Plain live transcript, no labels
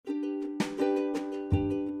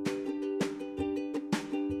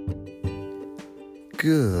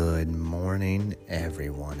Good morning,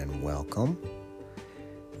 everyone, and welcome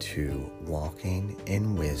to Walking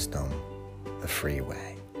in Wisdom, the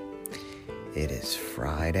Freeway. It is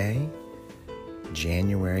Friday,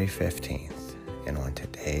 January 15th, and on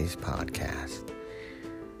today's podcast,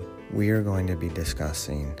 we are going to be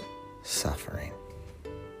discussing suffering,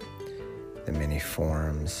 the many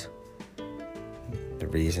forms, the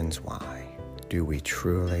reasons why. Do we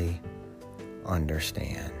truly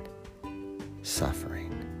understand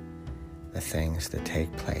suffering, the things that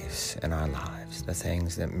take place in our lives, the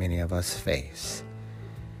things that many of us face,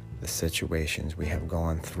 the situations we have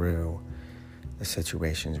gone through, the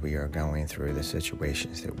situations we are going through, the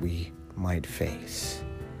situations that we might face?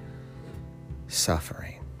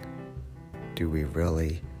 Suffering. Do we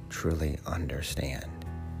really, truly understand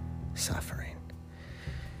suffering?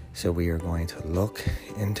 So we are going to look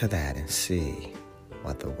into that and see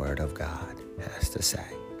what the Word of God has to say.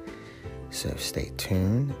 So stay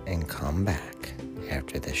tuned and come back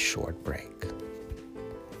after this short break.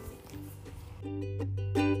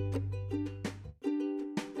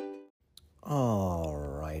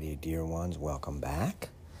 Alrighty, dear ones, welcome back.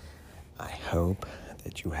 I hope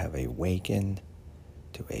that you have awakened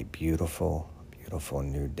to a beautiful, beautiful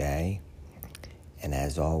new day. And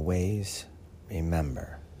as always,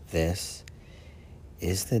 remember, this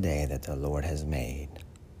is the day that the Lord has made.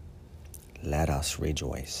 Let us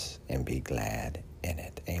rejoice and be glad in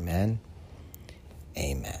it. Amen?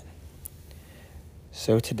 Amen.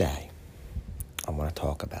 So today, I want to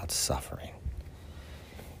talk about suffering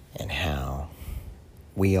and how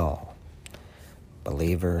we all,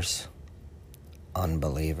 believers,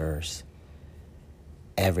 unbelievers,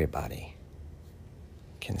 everybody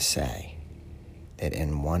can say that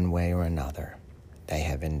in one way or another, they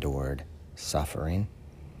have endured suffering.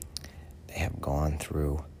 They have gone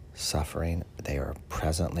through suffering. They are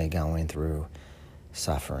presently going through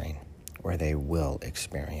suffering, or they will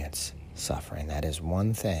experience suffering. That is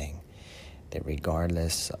one thing that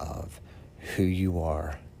regardless of who you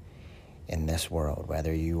are in this world,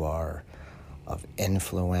 whether you are of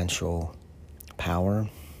influential power,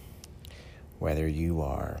 whether you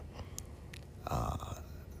are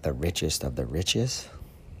the richest of the richest,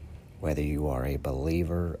 whether you are a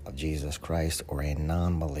believer of Jesus Christ or a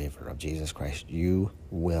non-believer of Jesus Christ, you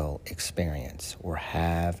will experience or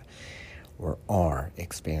have or are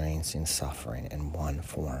experiencing suffering in one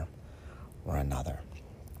form or another.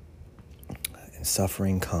 And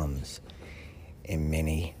suffering comes in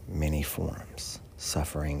many, many forms.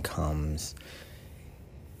 Suffering comes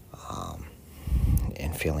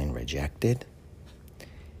in feeling rejected,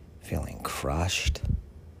 feeling crushed,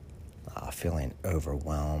 feeling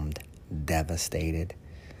overwhelmed, devastated,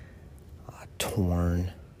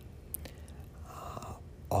 torn.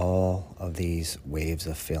 All of these waves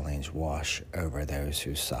of feelings wash over those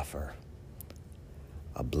who suffer,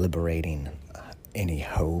 obliterating any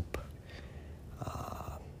hope,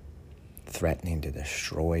 threatening to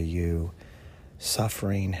destroy you.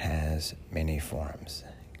 Suffering has many forms.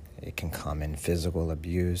 It can come in physical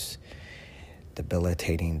abuse,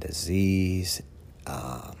 debilitating disease,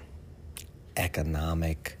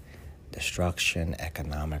 economic destruction,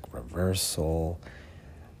 economic reversal,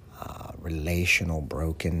 relational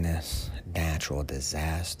brokenness, natural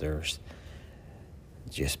disasters,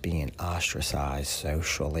 just being ostracized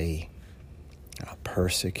socially,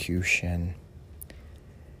 persecution.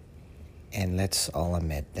 And let's all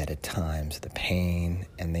admit that at times the pain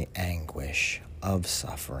and the anguish of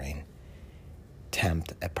suffering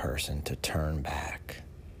tempt a person to turn back,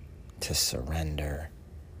 to surrender,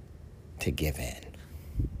 to give in.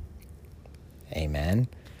 Amen.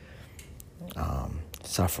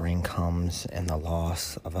 Suffering comes in the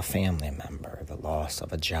loss of a family member, the loss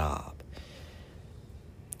of a job.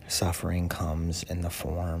 Suffering comes in the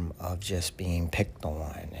form of just being picked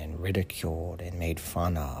on and ridiculed and made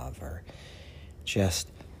fun of, or just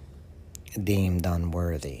deemed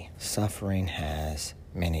unworthy. Suffering has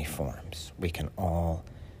many forms. We can all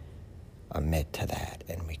admit to that,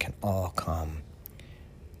 and we can all come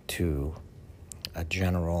to a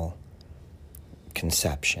general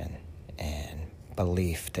conception and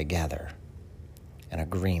belief together, an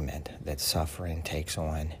agreement that suffering takes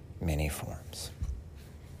on many forms.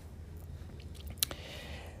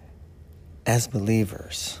 As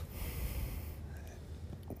believers,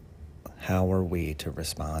 how are we to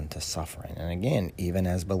respond to suffering? And again, even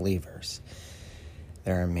as believers,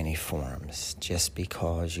 there are many forms. Just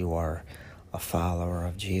because you are a follower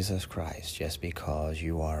of Jesus Christ, just because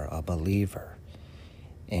you are a believer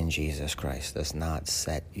in Jesus Christ, does not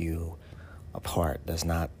set you apart, does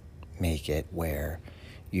not make it where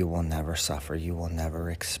you will never suffer. You will never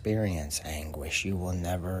experience anguish. You will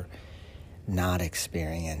never not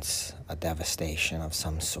experience a devastation of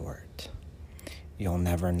some sort. You'll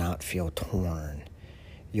never not feel torn.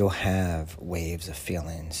 You'll have waves of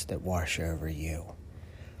feelings that wash over you.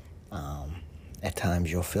 At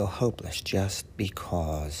times you'll feel hopeless just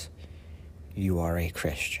because you are a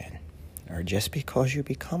Christian, or just because you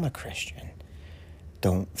become a Christian.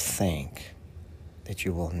 Don't think that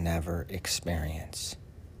you will never experience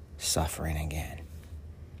suffering again.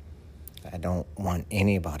 I don't want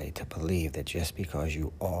anybody to believe that just because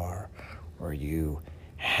you are, or you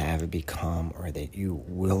have become, or that you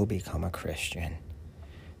will become a Christian,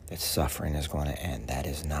 that suffering is going to end. That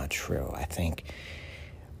is not true. I think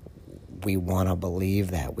we want to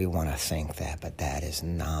believe that, we want to think that, but that is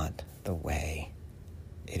not the way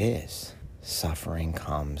it is. Suffering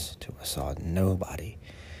comes to us all. Nobody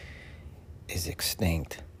is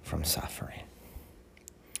extinct from suffering.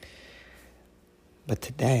 But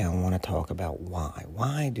today I want to talk about why.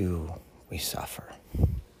 Why do we suffer?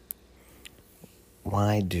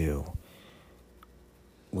 Why do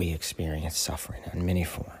we experience suffering in many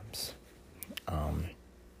forms? I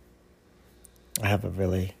have a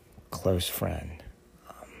really close friend.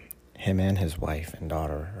 Him and his wife and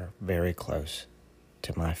daughter are very close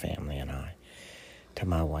to my family and I, to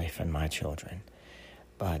my wife and my children.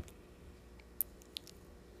 But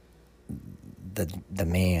the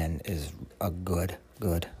man is a good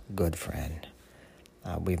friend.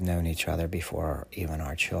 We've known each other before even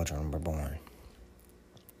our children were born.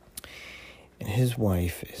 And his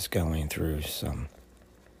wife is going through some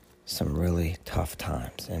really tough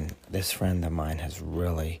times. And this friend of mine has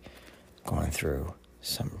really gone through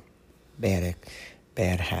some bad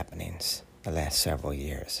happenings the last several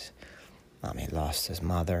years. He lost his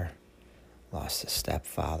mother, lost his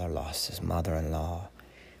stepfather, lost his mother-in-law.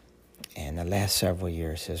 And the last several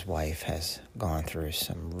years, his wife has gone through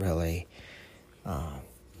some really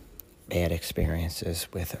bad experiences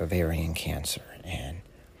with ovarian cancer. And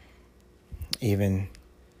even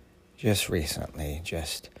just recently,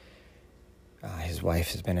 his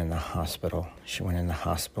wife has been in the hospital. She went in the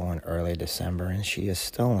hospital in early December, and she is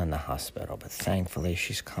still in the hospital. But thankfully,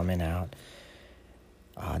 she's coming out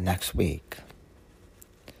next week.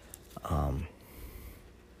 But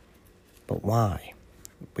why?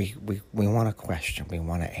 We want to question. We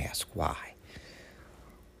want to ask why.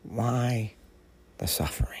 Why the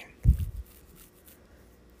suffering?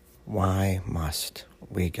 Why must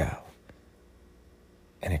we go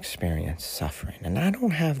and experience suffering? And I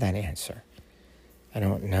don't have that answer. I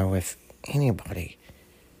don't know if anybody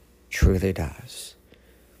truly does.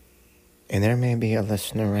 And there may be a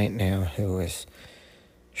listener right now who is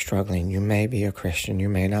struggling. You may be a Christian, you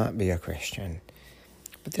may not be a Christian.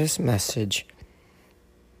 But this message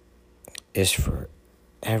is for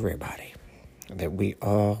everybody. That we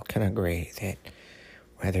all can agree that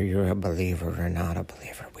whether you're a believer or not a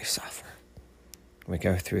believer, we suffer. We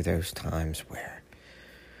go through those times where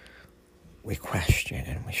we question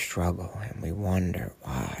and we struggle and we wonder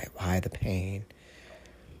why the pain,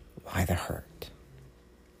 why the hurt.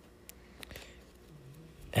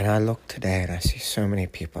 And I look today and I see so many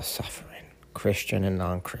people suffering, Christian and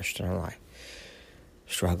non-Christian alike,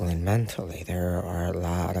 struggling mentally. There are a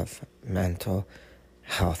lot of mental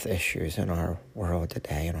health issues in our world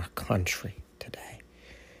today, in our country today.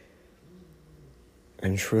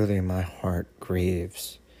 And truly my heart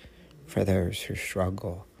grieves for those who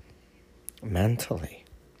struggle mentally.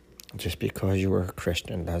 Just because you are a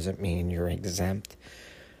Christian doesn't mean you're exempt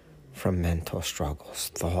from mental struggles,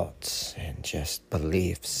 thoughts, and just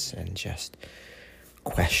beliefs, and just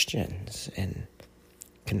questions and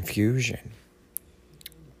confusion.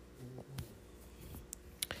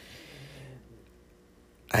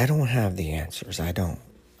 I don't have the answers.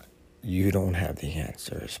 You don't have the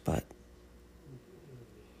answers, but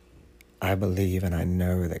I believe and I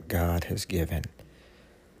know that God has given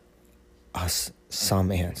us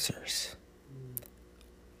some answers,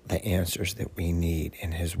 the answers that we need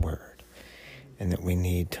in His Word, and that we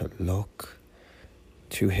need to look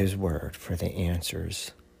to His Word for the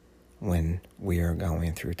answers when we are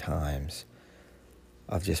going through times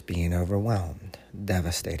of just being overwhelmed,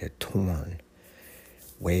 devastated, torn,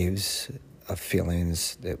 waves of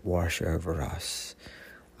feelings that wash over us,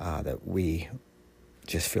 that we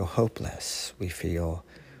just feel hopeless, we feel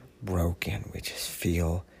broken, we just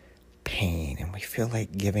feel pain, and we feel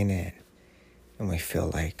like giving in, and we feel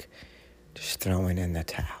like just throwing in the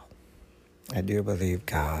towel. I do believe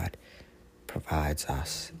God provides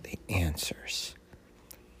us the answers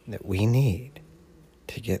that we need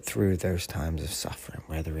to get through those times of suffering,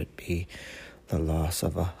 whether it be the loss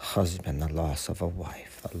of a husband, the loss of a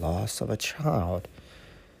wife, the loss of a child,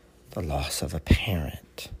 the loss of a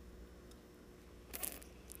parent.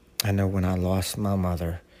 I know when I lost my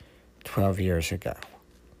mother 12 years ago,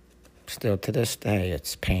 still to this day,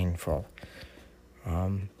 it's painful.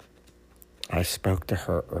 I spoke to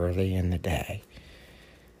her early in the day.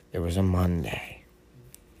 It was a Monday,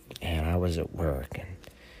 and I was at work,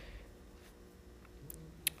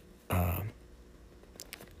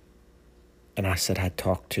 and I said I'd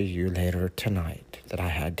talk to you later tonight, that I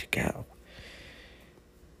had to go.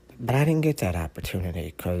 But I didn't get that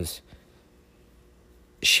opportunity because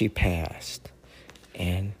she passed.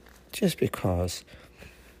 And just because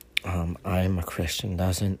I'm a Christian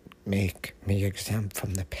doesn't make me exempt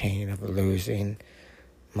from the pain of losing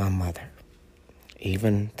my mother.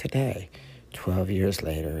 Even today, 12 years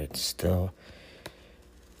later, it still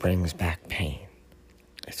brings back pain.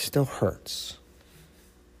 It still hurts.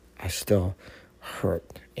 I still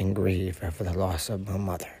hurt and grieve over the loss of my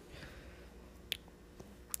mother.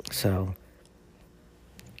 So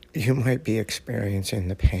you might be experiencing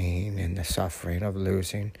the pain and the suffering of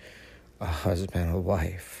losing a husband, a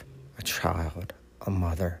wife, a child, a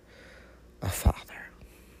mother, a father.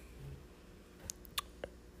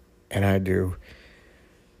 And I do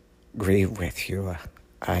grieve with you.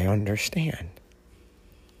 I understand.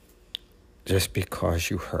 Just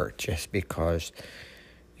because you hurt, just because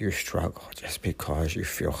you struggle, just because you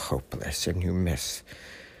feel hopeless and you miss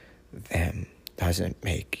them, doesn't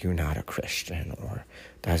make you not a Christian or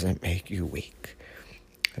doesn't make you weak.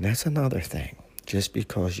 And that's another thing. Just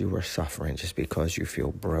because you are suffering, just because you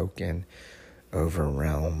feel broken,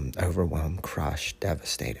 overwhelmed, crushed,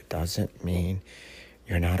 devastated, doesn't mean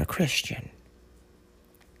you're not a Christian.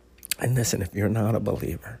 And listen, if you're not a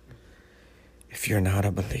believer,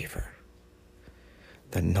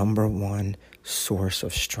 the number one source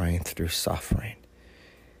of strength through suffering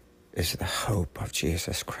is the hope of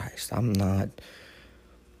Jesus Christ. I'm not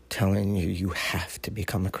telling you have to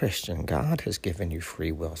become a Christian. God has given you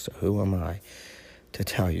free will, so who am I to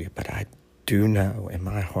tell you? But I do know in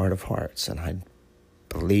my heart of hearts, and I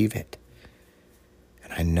believe it,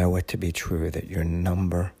 and I know it to be true, that your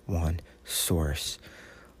number one source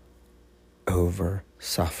over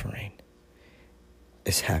suffering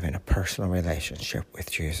is having a personal relationship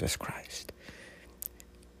with Jesus Christ.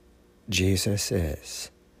 Jesus is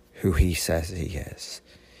who he says he is.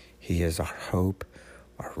 He is our hope,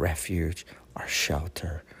 our refuge, our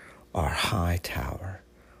shelter, our high tower,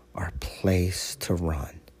 our place to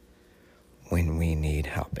run when we need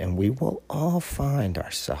help. And we will all find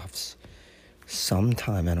ourselves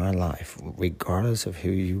sometime in our life, regardless of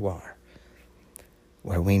who you are,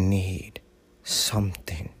 where we need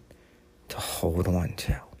something to hold on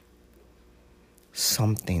to,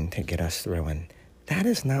 something to get us through. And that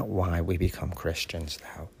is not why we become Christians,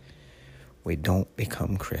 though. We don't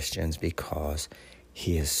become Christians because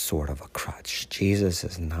he is sort of a crutch. Jesus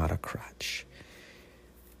is not a crutch.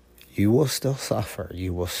 You will still suffer.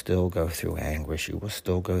 You will still go through anguish. You will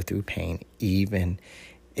still go through pain, even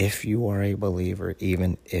if you are a believer,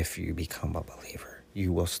 even if you become a believer.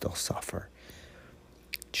 You will still suffer.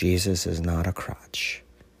 Jesus is not a crutch.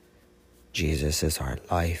 Jesus is our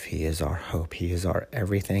life. He is our hope. He is our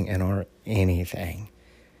everything and our anything.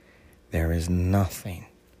 There is nothing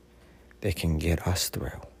that can get us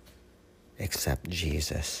through except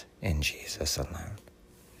Jesus and Jesus alone.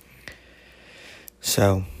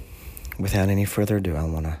 So, without any further ado, I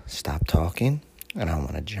want to stop talking and I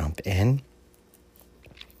want to jump in,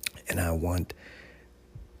 and I want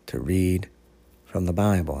to read from the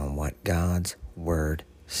Bible and what God's Word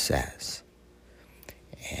says.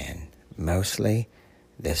 And mostly,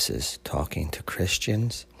 this is talking to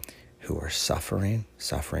Christians who are suffering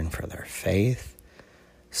for their faith,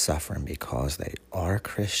 suffering because they are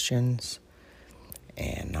Christians.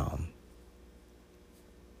 And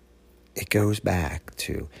it goes back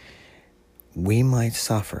to, we might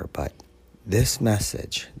suffer, but this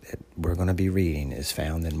message that we're going to be reading is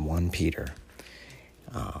found in 1 Peter.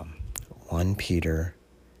 1 Peter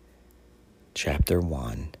chapter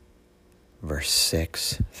 1, verse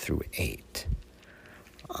 6 through 8.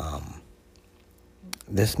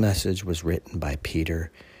 This message was written by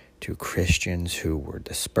Peter to Christians who were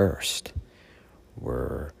dispersed,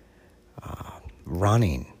 were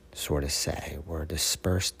running, sort of say, were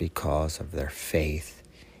dispersed because of their faith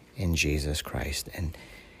in Jesus Christ. And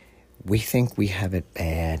we think we have it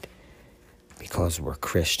bad because we're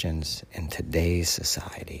Christians in today's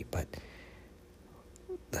society, but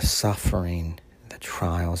the suffering, the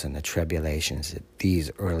trials, and the tribulations that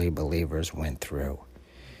these early believers went through,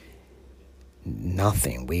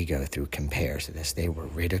 Nothing we go through compares to this. They were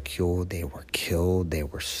ridiculed, they were killed, they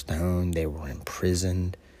were stoned, they were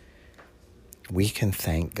imprisoned. We can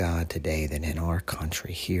thank God today that in our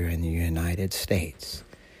country, here in the United States,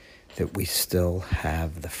 that we still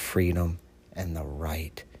have the freedom and the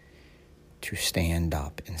right to stand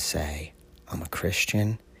up and say, I'm a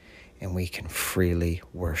Christian, and we can freely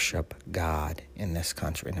worship God in this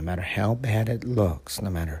country. No matter how bad it looks, no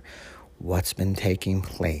matter what's been taking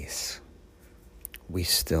place, we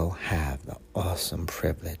still have the awesome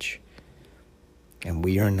privilege. And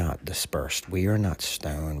we are not dispersed. We are not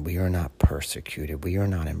stoned. We are not persecuted. We are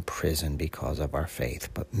not imprisoned because of our faith.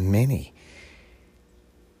 But many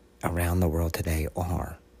around the world today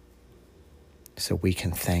are. So we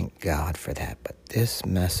can thank God for that. But this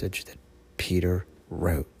message that Peter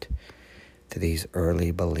wrote to these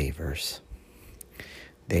early believers,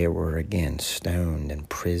 they were again stoned,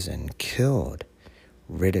 imprisoned, killed,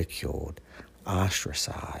 ridiculed,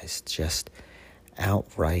 ostracized, just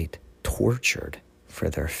outright tortured for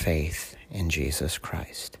their faith in Jesus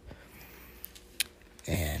Christ.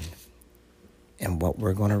 And what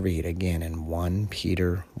we're going to read again in 1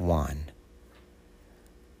 Peter 1,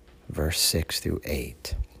 verse 6 through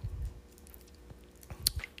 8,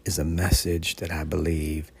 is a message that I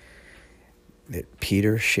believe that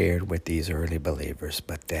Peter shared with these early believers,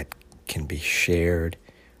 but that can be shared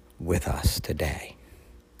with us today.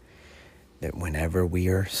 That whenever we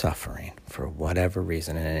are suffering, for whatever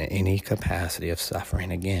reason, and in any capacity of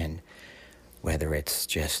suffering, again, whether it's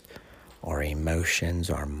just our emotions,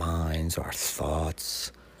 our minds, our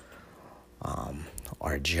thoughts,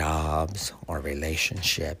 our jobs, our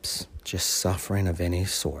relationships, just suffering of any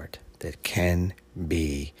sort that can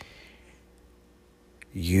be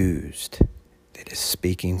used, that is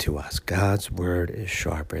speaking to us. God's word is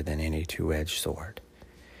sharper than any two-edged sword.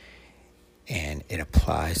 And it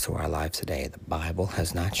applies to our lives today. The Bible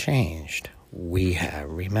has not changed. We have,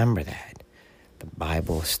 remember that. The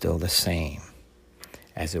Bible is still the same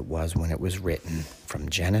as it was when it was written, from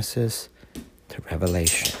Genesis to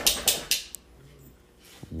Revelation.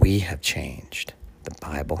 We have changed. The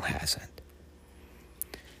Bible hasn't.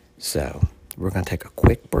 So we're going to take a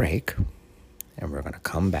quick break, and we're going to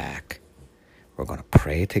come back. We're going to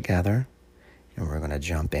pray together, and we're going to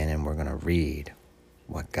jump in, and we're going to read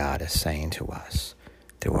what God is saying to us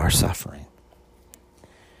through our suffering.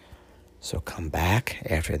 So come back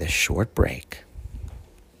after this short break.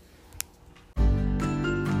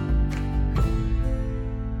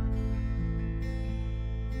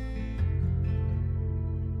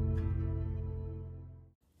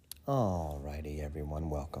 Alrighty, everyone,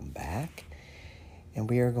 welcome back. And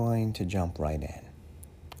we are going to jump right in.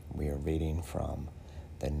 We are reading from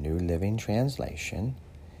the New Living Translation,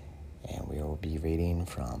 and we will be reading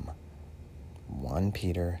from 1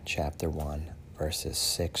 Peter chapter 1, verses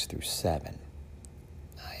 6 through 7.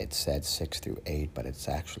 It said 6 through 8, but it's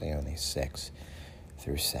actually only 6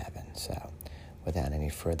 through 7. So without any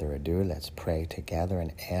further ado, let's pray together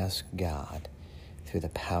and ask God, through the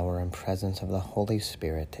power and presence of the Holy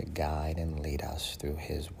Spirit, to guide and lead us through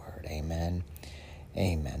His word. Amen.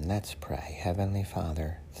 Amen. Let's pray. Heavenly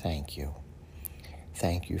Father, thank you.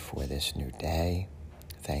 Thank you for this new day.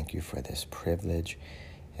 Thank you for this privilege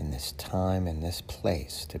and this time and this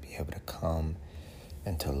place to be able to come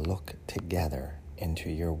and to look together into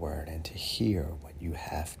your word and to hear what you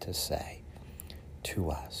have to say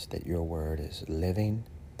to us, that your word is living,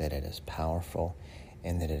 that it is powerful,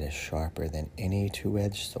 and that it is sharper than any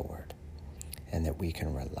two-edged sword, and that we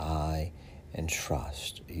can rely and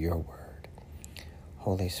trust your word.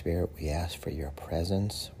 Holy Spirit, we ask for your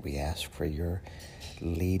presence. We ask for your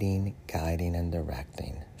leading, guiding, and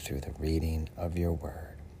directing through the reading of your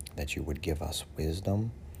word, that you would give us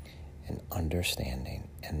wisdom and understanding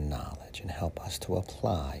and knowledge, and help us to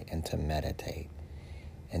apply and to meditate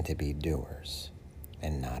and to be doers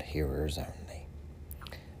and not hearers only.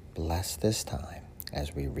 Bless this time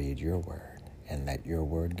as we read your word, and let your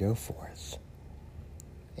word go forth.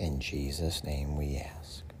 In Jesus' name we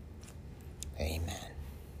ask. Amen.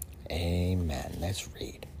 Amen. Let's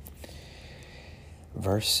read.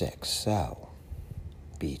 Verse 6, so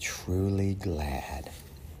be truly glad.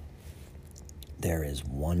 There is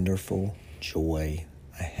wonderful joy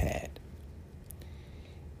ahead,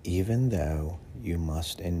 even though you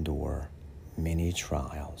must endure many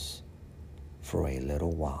trials for a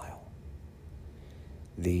little while.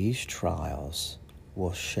 These trials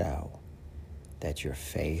will show that your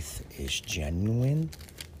faith is genuine.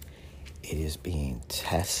 It is being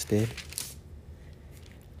tested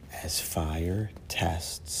as fire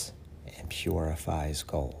tests and purifies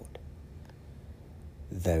gold.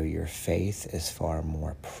 Though your faith is far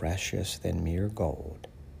more precious than mere gold,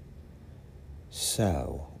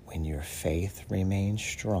 so when your faith remains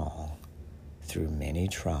strong through many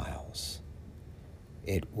trials,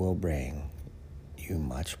 it will bring you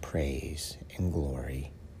much praise and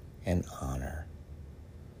glory and honor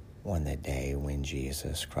on the day when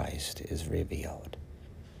Jesus Christ is revealed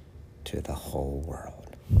to the whole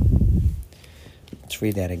world. Let's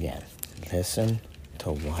read that again. Listen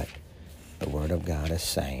to what the Word of God is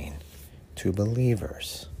saying to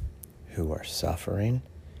believers who are suffering,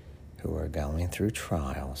 who are going through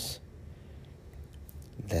trials.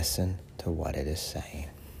 Listen to what it is saying.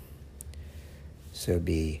 So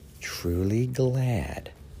be truly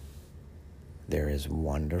glad. There is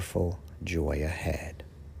wonderful joy ahead,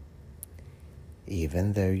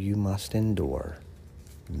 even though you must endure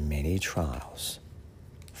many trials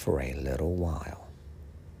for a little while.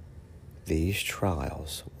 These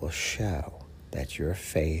trials will show that your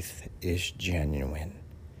faith is genuine.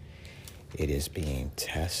 It is being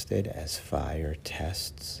tested as fire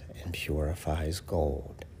tests and purifies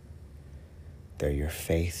gold. Though your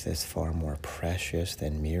faith is far more precious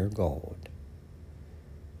than mere gold,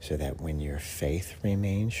 so that when your faith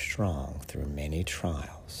remains strong through many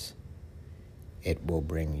trials, it will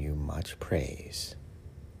bring you much praise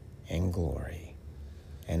and glory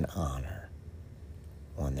and honor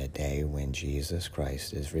on the day when Jesus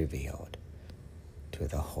Christ is revealed to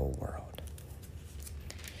the whole world.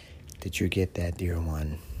 Did you get that, dear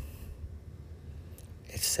one?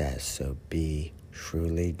 It says, so be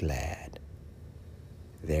truly glad.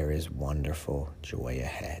 There is wonderful joy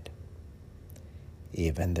ahead,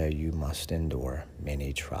 even though you must endure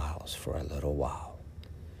many trials for a little while.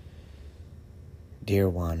 Dear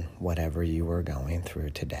one, whatever you are going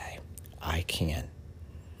through today, I can't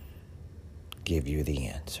give you the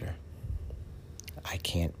answer. I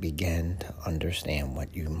can't begin to understand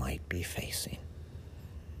what you might be facing.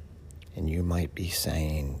 And you might be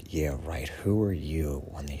saying, yeah, right, who are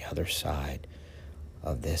you on the other side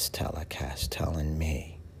of this telecast telling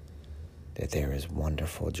me that there is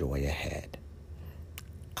wonderful joy ahead?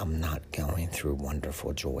 I'm not going through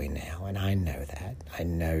wonderful joy now, and I know that. I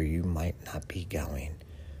know you might not be going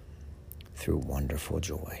through wonderful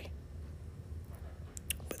joy.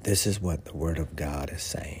 But this is what the Word of God is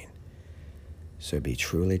saying. So be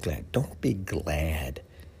truly glad. Don't be glad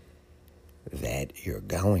that you're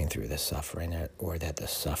going through the suffering or that the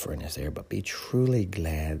suffering is there, but be truly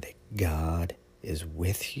glad that God is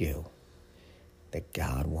with you, that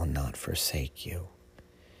God will not forsake you,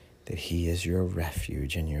 that He is your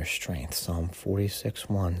refuge and your strength. Psalm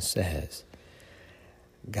 46:1 says,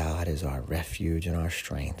 God is our refuge and our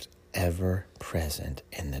strength, ever present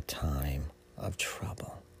in the time of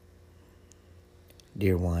trouble.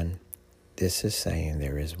 Dear one, this is saying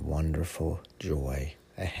there is wonderful joy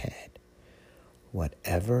ahead.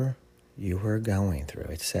 Whatever you are going through,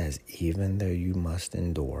 it says, even though you must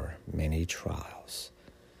endure many trials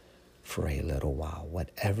for a little while,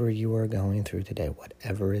 whatever you are going through today,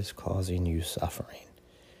 whatever is causing you suffering,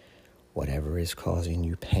 whatever is causing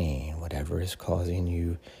you pain, whatever is causing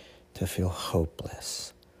you to feel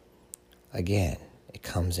hopeless, again, it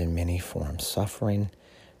comes in many forms. Suffering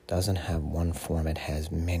doesn't have one form, it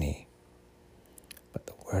has many. But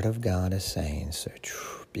the Word of God is saying, so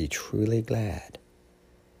be truly glad.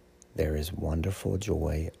 There is wonderful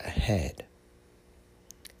joy ahead,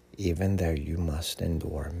 even though you must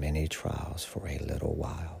endure many trials for a little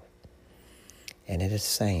while. And it is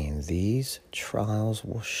saying these trials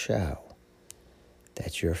will show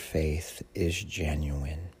that your faith is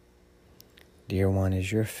genuine. Dear one, is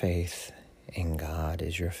your faith in God?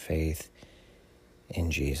 Is your faith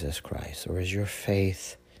in Jesus Christ? Or is your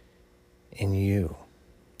faith in you,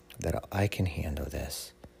 that I can handle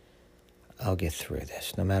this? I'll get through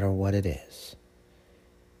this, no matter what it is.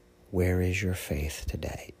 Where is your faith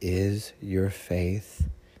today? Is your faith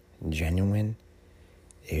genuine?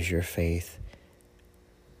 Is your faith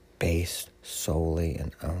based solely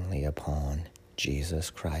and only upon Jesus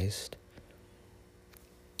Christ?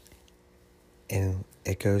 And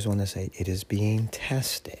it goes on to say, it is being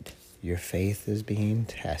tested. Your faith is being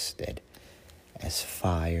tested as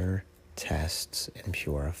fire tests and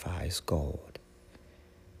purifies gold.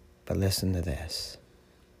 But listen to this.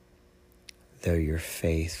 Though your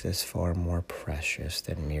faith is far more precious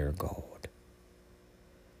than mere gold.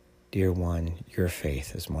 Dear one, your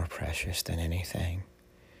faith is more precious than anything.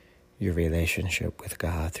 Your relationship with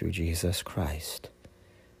God through Jesus Christ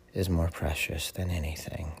is more precious than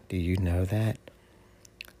anything. Do you know that?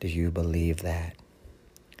 Do you believe that?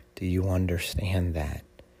 Do you understand that?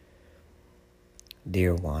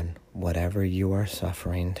 Dear one, whatever you are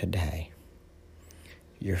suffering today,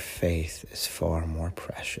 your faith is far more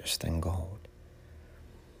precious than gold.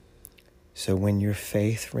 So when your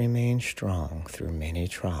faith remains strong through many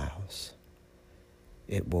trials,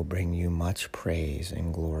 it will bring you much praise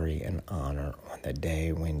and glory and honor on the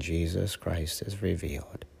day when Jesus Christ is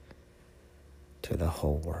revealed to the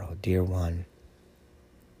whole world. Dear one,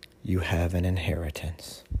 you have an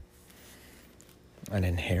inheritance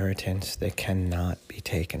that cannot be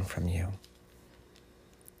taken from you,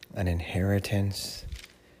 an inheritance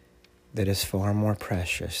that is far more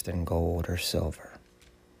precious than gold or silver,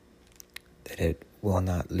 that it will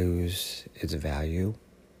not lose its value,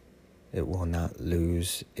 it will not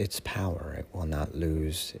lose its power, it will not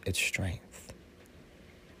lose its strength,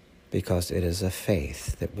 because it is a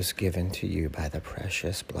faith that was given to you by the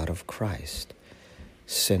precious blood of Christ,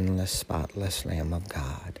 sinless, spotless Lamb of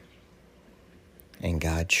God. And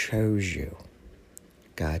God chose you.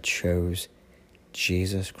 God chose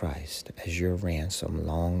Jesus Christ as your ransom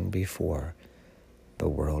long before the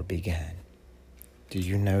world began. Do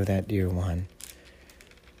you know that, dear one?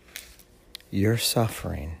 Your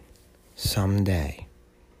suffering someday,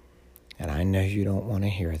 and I know you don't want to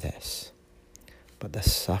hear this, but the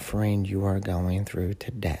suffering you are going through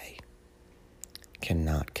today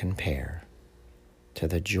cannot compare to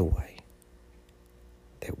the joy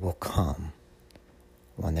that will come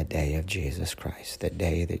on the day of Jesus Christ, the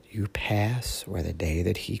day that you pass or the day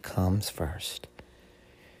that he comes first.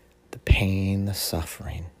 The pain, the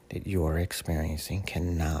suffering that you are experiencing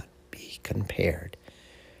cannot be compared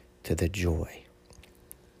to the joy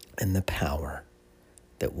and the power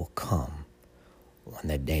that will come on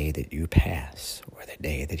the day that you pass or the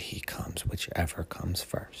day that he comes, whichever comes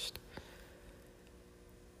first.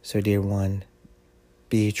 So, dear one,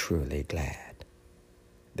 be truly glad.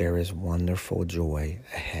 There is wonderful joy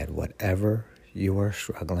ahead. Whatever you are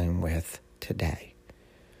struggling with today,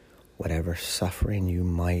 whatever suffering you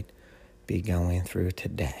might be going through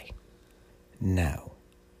today, know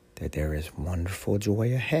that there is wonderful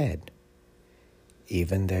joy ahead,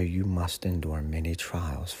 even though you must endure many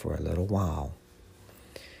trials for a little while,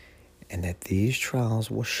 and that these trials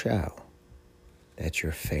will show that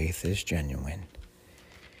your faith is genuine.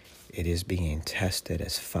 It is being tested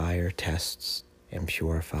as fire tests and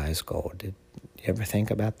purifies gold. Did you ever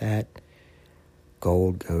think about that?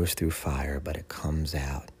 Gold goes through fire, but it comes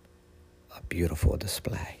out a beautiful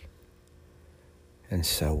display. And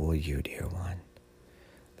so will you, dear one.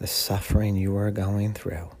 The suffering you are going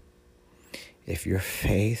through, if your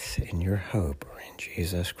faith and your hope are in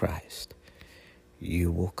Jesus Christ,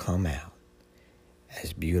 you will come out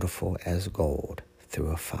as beautiful as gold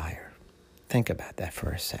through a fire. Think about that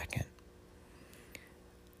for a second.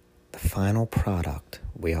 The final product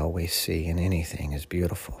we always see in anything is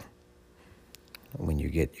beautiful. When you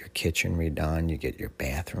get your kitchen redone, you get your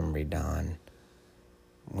bathroom redone,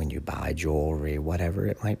 when you buy jewelry, whatever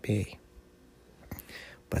it might be.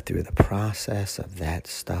 But through the process of that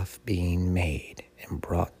stuff being made and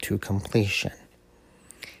brought to completion,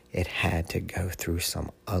 it had to go through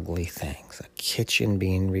some ugly things. A kitchen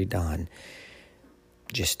being redone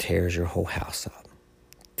just tears your whole house up.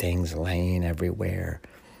 Things laying everywhere.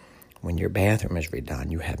 When your bathroom is redone,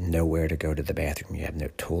 you have nowhere to go to the bathroom. You have no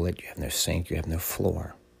toilet, you have no sink, you have no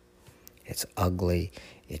floor. It's ugly,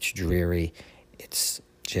 it's dreary, it's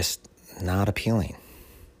just not appealing.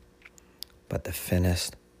 But the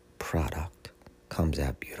finished product comes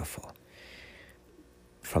out beautiful.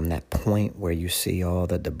 From that point where you see all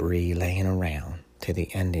the debris laying around to the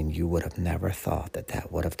ending, you would have never thought that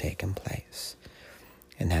that would have taken place.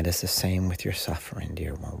 And that is the same with your suffering,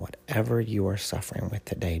 dear one. Whatever you are suffering with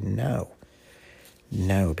today, know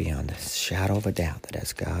beyond a shadow of a doubt that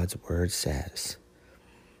as God's word says,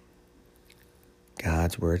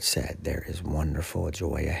 God's word said there is wonderful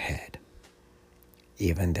joy ahead,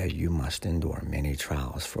 even though you must endure many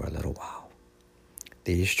trials for a little while.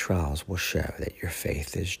 These trials will show that your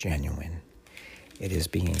faith is genuine. It is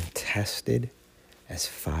being tested as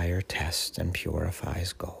fire tests and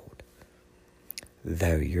purifies gold,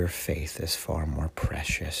 though your faith is far more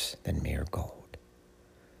precious than mere gold.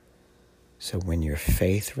 So when your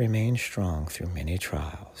faith remains strong through many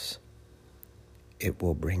trials, it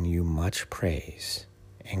will bring you much praise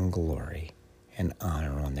and glory and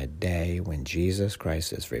honor on the day when Jesus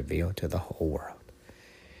Christ is revealed to the whole world.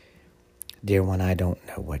 Dear one, I don't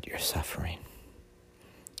know what you're suffering.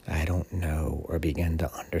 I don't know or begin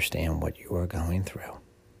to understand what you are going through.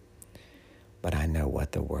 But I know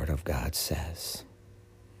what the Word of God says.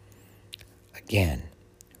 Again,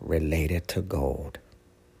 related to gold.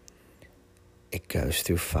 It goes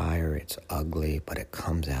through fire, it's ugly, but it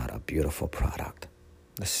comes out a beautiful product.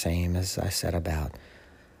 The same as I said about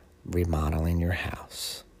remodeling your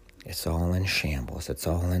house. It's all in shambles. It's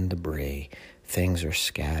all in debris. Things are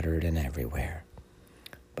scattered and everywhere.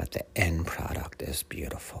 But the end product is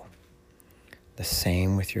beautiful. The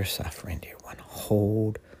same with your suffering, dear one.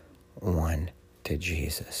 Hold on to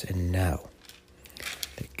Jesus and know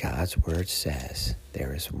that God's word says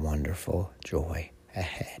there is wonderful joy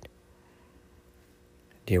ahead.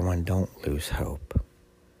 Dear one, don't lose hope.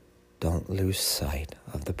 Don't lose sight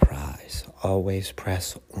of the prize. Always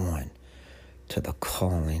press on to the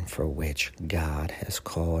calling for which God has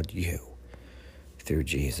called you through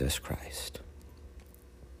Jesus Christ.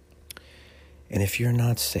 And if you're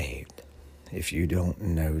not saved, if you don't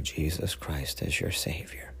know Jesus Christ as your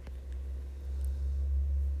Savior,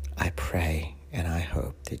 I pray and I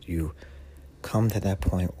hope that you come to that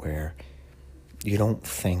point where you don't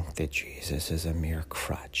think that Jesus is a mere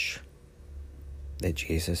crutch, that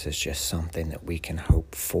Jesus is just something that we can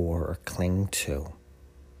hope for or cling to,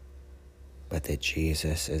 but that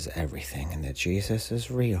Jesus is everything, and that Jesus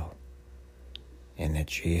is real, and that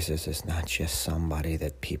Jesus is not just somebody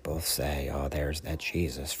that people say, oh, there's that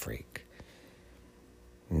Jesus freak.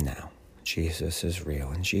 No, Jesus is real,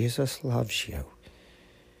 and Jesus loves you.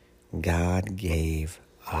 God gave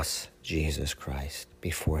us Jesus Christ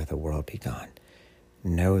before the world began.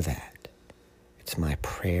 Know that. It's my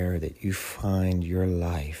prayer that you find your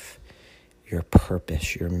life, your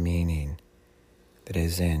purpose, your meaning that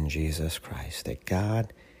is in Jesus Christ, that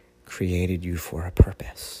God created you for a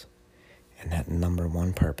purpose. And that number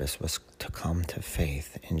one purpose was to come to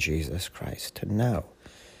faith in Jesus Christ, to know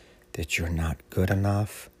that you're not good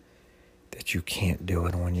enough, that you can't do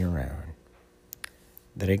it on your own.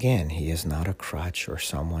 That again, he is not a crutch or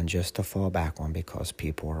someone just to fall back on because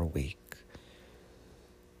people are weak.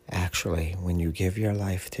 Actually, when you give your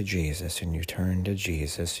life to Jesus and you turn to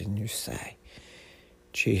Jesus and you say,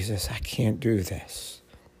 Jesus, I can't do this.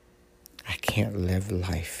 I can't live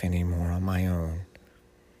life anymore on my own.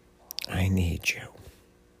 I need you.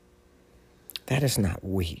 That is not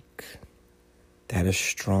weak. That is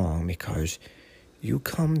strong, because you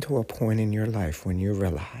come to a point in your life when you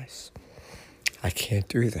realize, I can't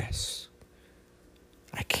do this.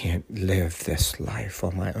 I can't live this life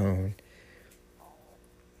on my own.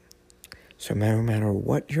 So no matter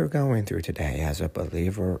what you're going through today as a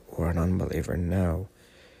believer or an unbeliever, know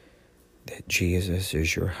that Jesus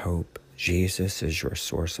is your hope, Jesus is your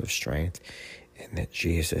source of strength, and that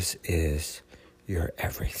Jesus is your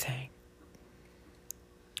everything.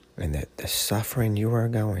 And that the suffering you are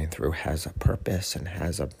going through has a purpose and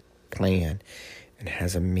has a plan and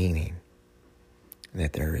has a meaning. And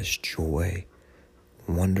that there is joy,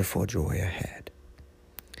 wonderful joy ahead.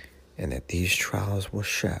 And that these trials will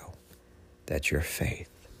show that your faith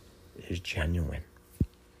is genuine.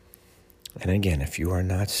 And again, if you are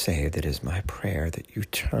not saved, it is my prayer that you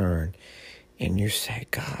turn and you say,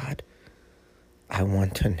 God, I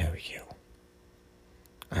want to know you.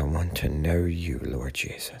 I want to know you, Lord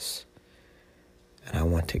Jesus. And I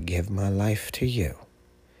want to give my life to you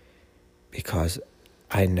because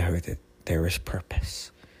I know that there is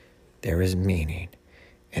purpose, there is meaning,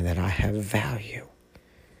 and that I have value.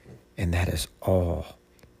 And that is all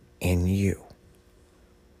in you.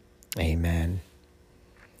 Amen.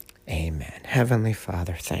 Amen. Heavenly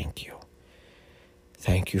Father, thank you.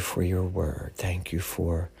 Thank you for your word. Thank you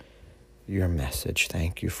for your message.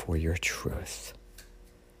 Thank you for your truth.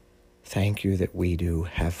 Thank you that we do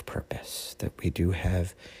have purpose, that we do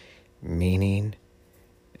have meaning,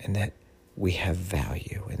 and that we have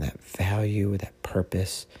value. And that value, that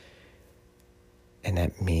purpose, and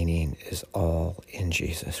that meaning is all in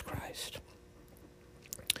Jesus Christ.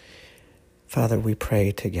 Father, we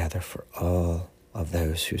pray together for all of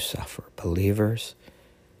those who suffer, believers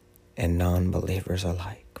and non-believers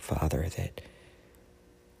alike, Father, that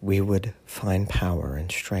we would find power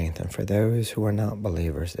and strength. And for those who are not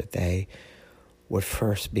believers, that they would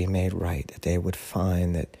first be made right, that they would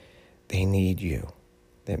find that they need you,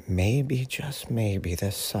 that maybe, just maybe,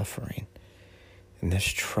 this suffering and this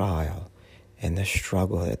trial and this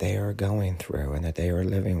struggle that they are going through and that they are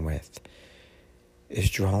living with is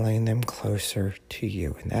drawing them closer to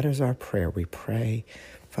you. And that is our prayer. We pray,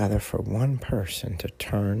 Father, for one person to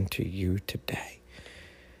turn to you today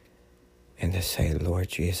and to say, Lord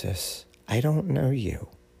Jesus, I don't know you,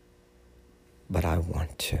 but I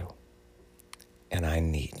want to, and I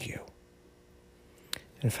need you.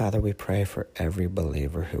 And Father, we pray for every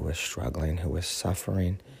believer who is struggling, who is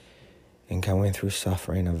suffering, and going through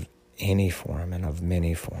suffering of any form and of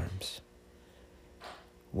many forms.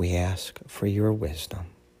 We ask for your wisdom.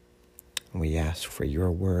 We ask for your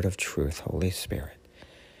word of truth, Holy Spirit,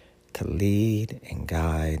 to lead and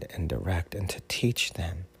guide and direct and to teach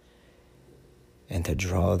them and to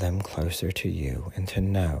draw them closer to you, and to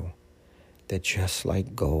know that just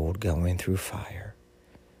like gold going through fire,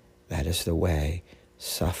 that is the way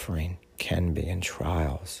suffering can be and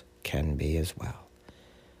trials can be as well.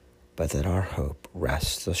 But that our hope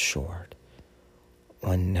rests assured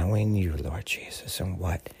on knowing you, Lord Jesus, and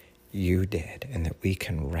what you did, and that we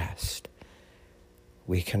can rest.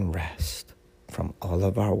 We can rest from all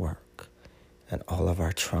of our work and all of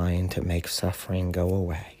our trying to make suffering go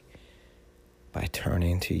away by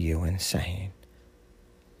turning to you and saying,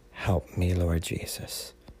 help me, Lord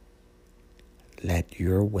Jesus. Let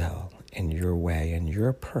your will and your way and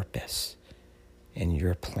your purpose and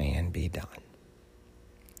your plan be done.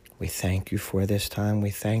 We thank you for this time. We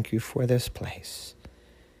thank you for this place.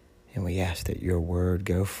 And we ask that your word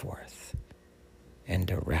go forth and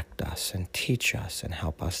direct us and teach us and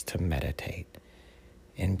help us to meditate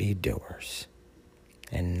and be doers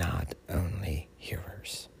and not only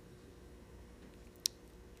hearers.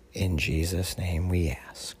 In Jesus' name we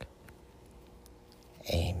ask.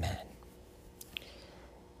 Amen.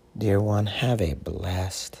 Dear one, have a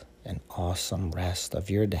blessed and awesome rest of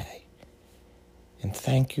your day. And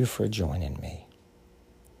thank you for joining me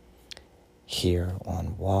here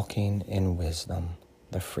on Walking in Wisdom,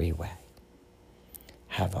 the Freeway.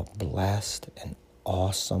 Have a blessed and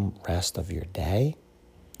awesome rest of your day,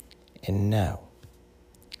 and know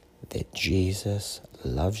that Jesus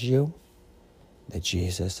loves you, that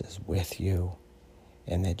Jesus is with you,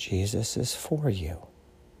 and that Jesus is for you,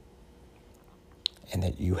 and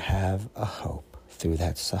that you have a hope through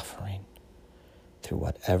that suffering, through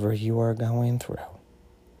whatever you are going through.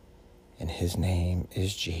 And his name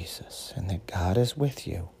is Jesus, and that God is with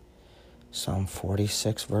you. Psalm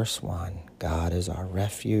 46, verse 1, God is our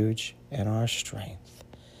refuge and our strength,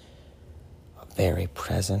 a very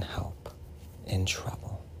present help in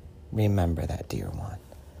trouble. Remember that, dear one.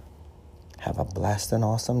 Have a blessed and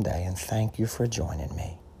awesome day, and thank you for joining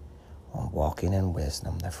me on Walking in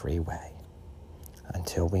Wisdom, the Freeway.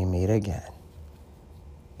 Until we meet again,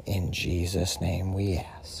 in Jesus' name we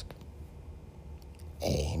ask.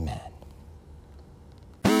 Amen.